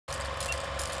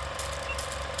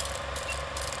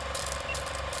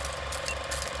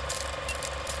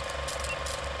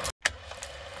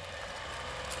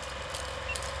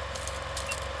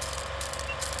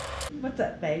What's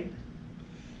up, babe?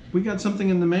 We got something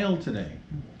in the mail today.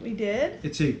 We did?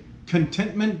 It's a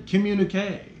Contentment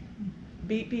Communique.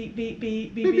 Beep, beep, beep,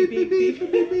 beep, beep, beep, beep, beep,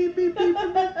 beep, beep, beep.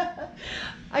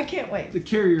 I can't wait. The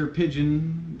carrier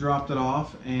pigeon dropped it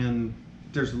off, and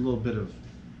there's a little bit of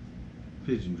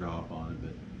pigeon drop on it,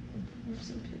 but... There's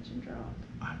some pigeon drop.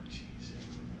 Oh, jeez.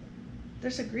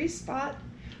 There's a grease spot.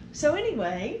 So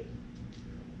anyway,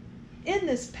 in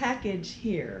this package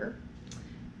here,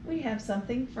 we have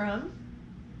something from...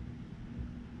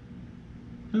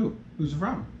 Who? Who's it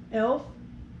from? Elf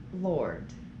Lord.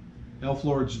 Elf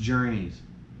Lord's Journeys.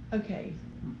 Okay,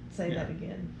 say that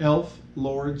again. Elf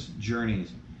Lord's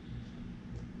Journeys.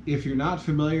 If you're not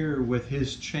familiar with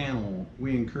his channel,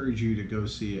 we encourage you to go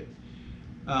see it.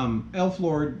 Elf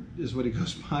Lord is what he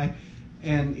goes by,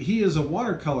 and he is a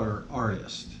watercolor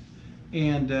artist.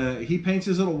 And he paints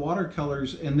his little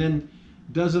watercolors and then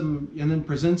does them and then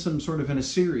presents them sort of in a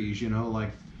series, you know,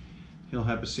 like he'll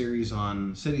have a series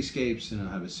on cityscapes and he'll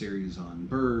have a series on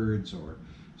birds or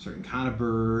a certain kind of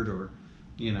bird, or,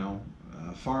 you know,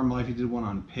 farm life. He did one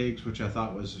on pigs, which I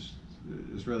thought was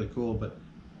really cool. But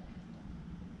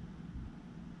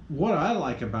what I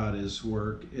like about his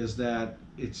work is that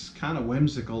it's kind of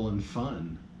whimsical and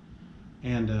fun.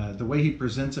 And the way he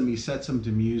presents them, he sets them to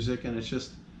music, and it's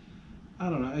just, I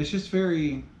don't know, it's just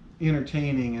very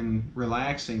entertaining and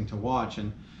relaxing to watch,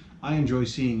 and I enjoy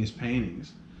seeing his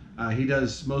paintings. He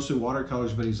does mostly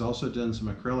watercolors, but he's also done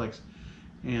some acrylics.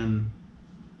 And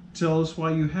tell us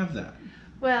why you have that.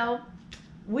 Well,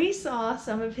 we saw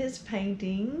some of his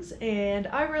paintings, and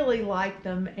I really like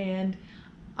them, and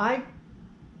I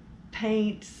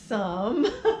paint some.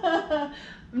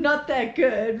 Not that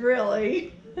good,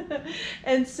 really.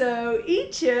 And so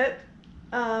Egypt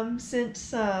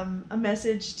sent a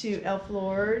message to Elf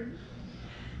Lord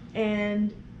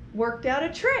and worked out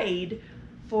a trade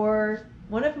for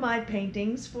one of my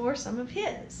paintings for some of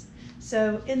his.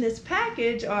 So in this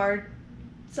package are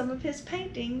some of his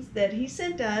paintings that he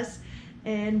sent us,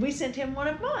 and we sent him one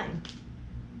of mine.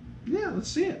 Yeah, let's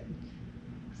see it.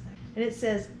 And it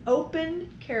says,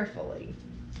 "Open carefully."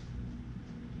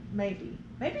 Maybe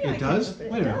I It does? can open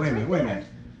it. Wait a minute, wait a minute, Right wait a there. minute.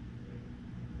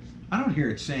 I don't hear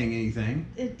it saying anything.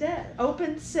 It does.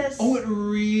 Open says. Oh, it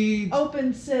reads.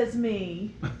 Open says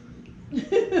me.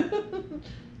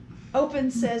 Open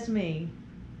says me.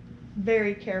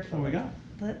 Very carefully. What we got?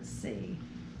 Let's see.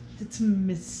 It's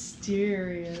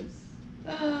mysterious.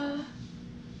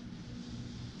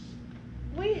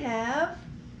 We have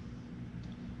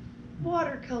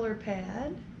watercolor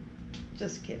pad.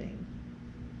 Just kidding.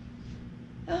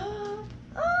 Oh,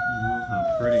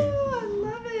 how pretty. I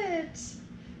love it.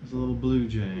 It's a little blue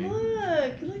jay.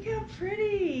 Look how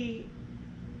pretty.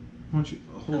 Why don't you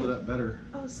hold it up better?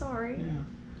 Oh, sorry. Yeah.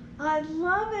 I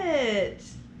love it.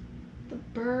 The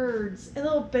birds and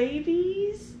little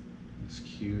babies. It's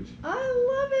cute. I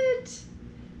love it.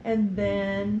 And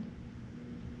then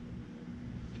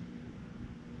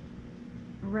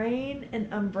rain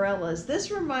and umbrellas. This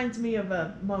reminds me of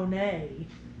a Monet.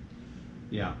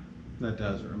 Yeah, that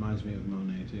does. It reminds me of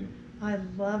Monet too. I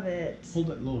love it. Hold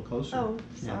it a little closer. Oh,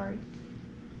 sorry.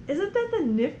 Isn't that the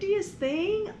niftiest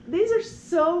thing? These are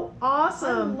so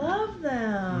awesome. I love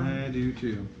them. I do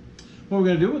too. What are we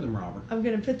going to do with them, Robert? I'm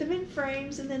going to put them in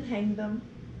frames and then hang them.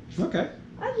 Okay.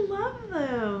 I love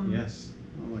them. Yes,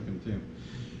 I like them too.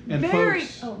 And Very,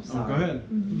 folks, oh, sorry. go ahead.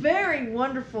 Very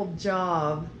wonderful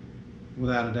job.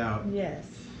 Without a doubt. Yes.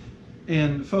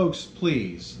 And folks,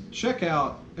 please check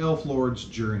out Elf Lord's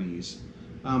Journeys.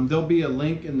 There'll be a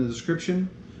link in the description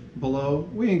below.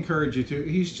 We encourage you to.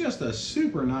 He's just a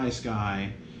super nice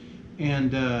guy,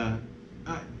 and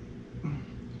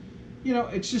you know,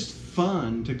 it's just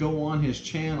fun to go on his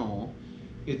channel.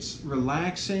 It's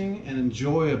relaxing and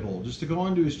enjoyable just to go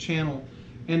onto his channel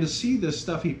and to see this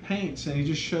stuff he paints, and he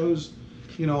just shows,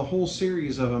 you know, a whole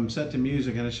series of them set to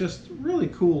music, and it's just really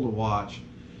cool to watch.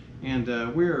 And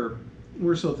we're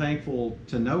so thankful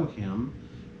to know him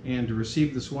and to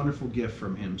receive this wonderful gift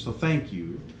from him. So thank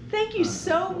you. Thank you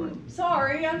so.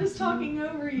 Sorry, I'm just talking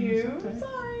over you. It's okay.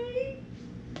 Sorry.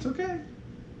 It's okay.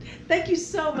 Thank you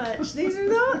so much. These are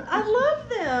the. I love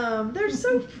them. They're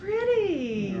so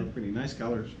pretty. They're pretty nice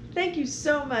colors. Thank you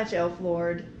so much, Elf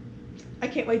Lord. I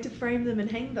can't wait to frame them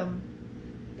and hang them.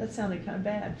 That sounded kind of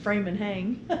bad. Frame and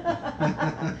hang.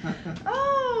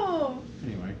 Oh.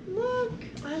 Anyway. Look,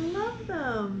 I love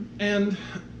them. And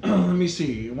let me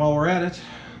see. While we're at it,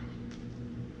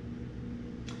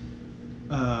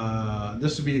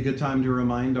 this would be a good time to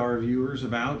remind our viewers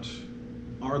about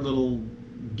our little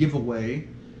giveaway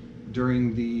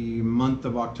during the month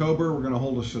of October. We're going to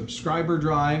hold a subscriber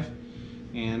drive,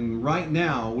 and right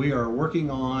now we are working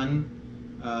on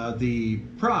the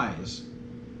prize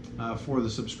for the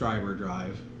subscriber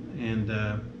drive. And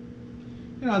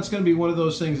you know, it's going to be one of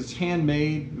those things. It's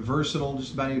handmade, versatile.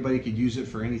 Just about anybody could use it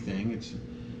for anything. It's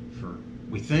for,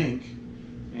 we think,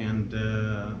 and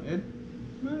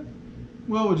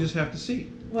well, we'll just have to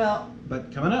see. Well,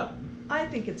 But coming up, I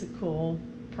think it's a cool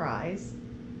prize.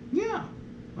 yeah,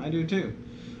 I do too.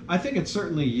 I think it's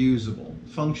certainly usable,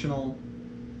 functional.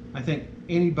 I think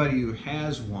anybody who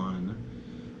has one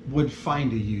would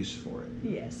find a use for it.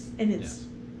 Yes, and it's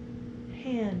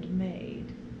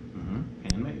handmade.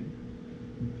 Handmade.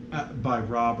 By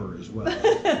Robert as well.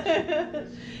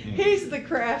 He's the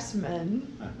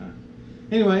craftsman.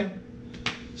 Anyway,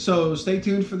 so stay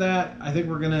tuned for that. I think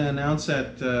we're going to announce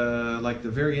at like the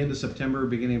very end of September,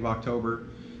 beginning of October,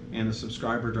 and the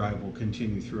subscriber drive will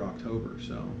continue through October.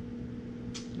 So,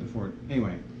 look forward.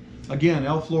 Anyway, again,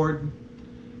 Elf Lord,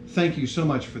 thank you so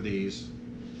much for these.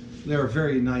 They're a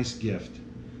very nice gift,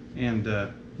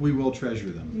 and we will treasure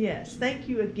them. Yes, thank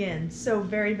you again so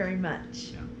very, very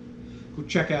much. Yeah. Go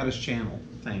check out his channel.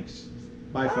 Thanks.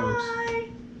 Bye, folks. Bye.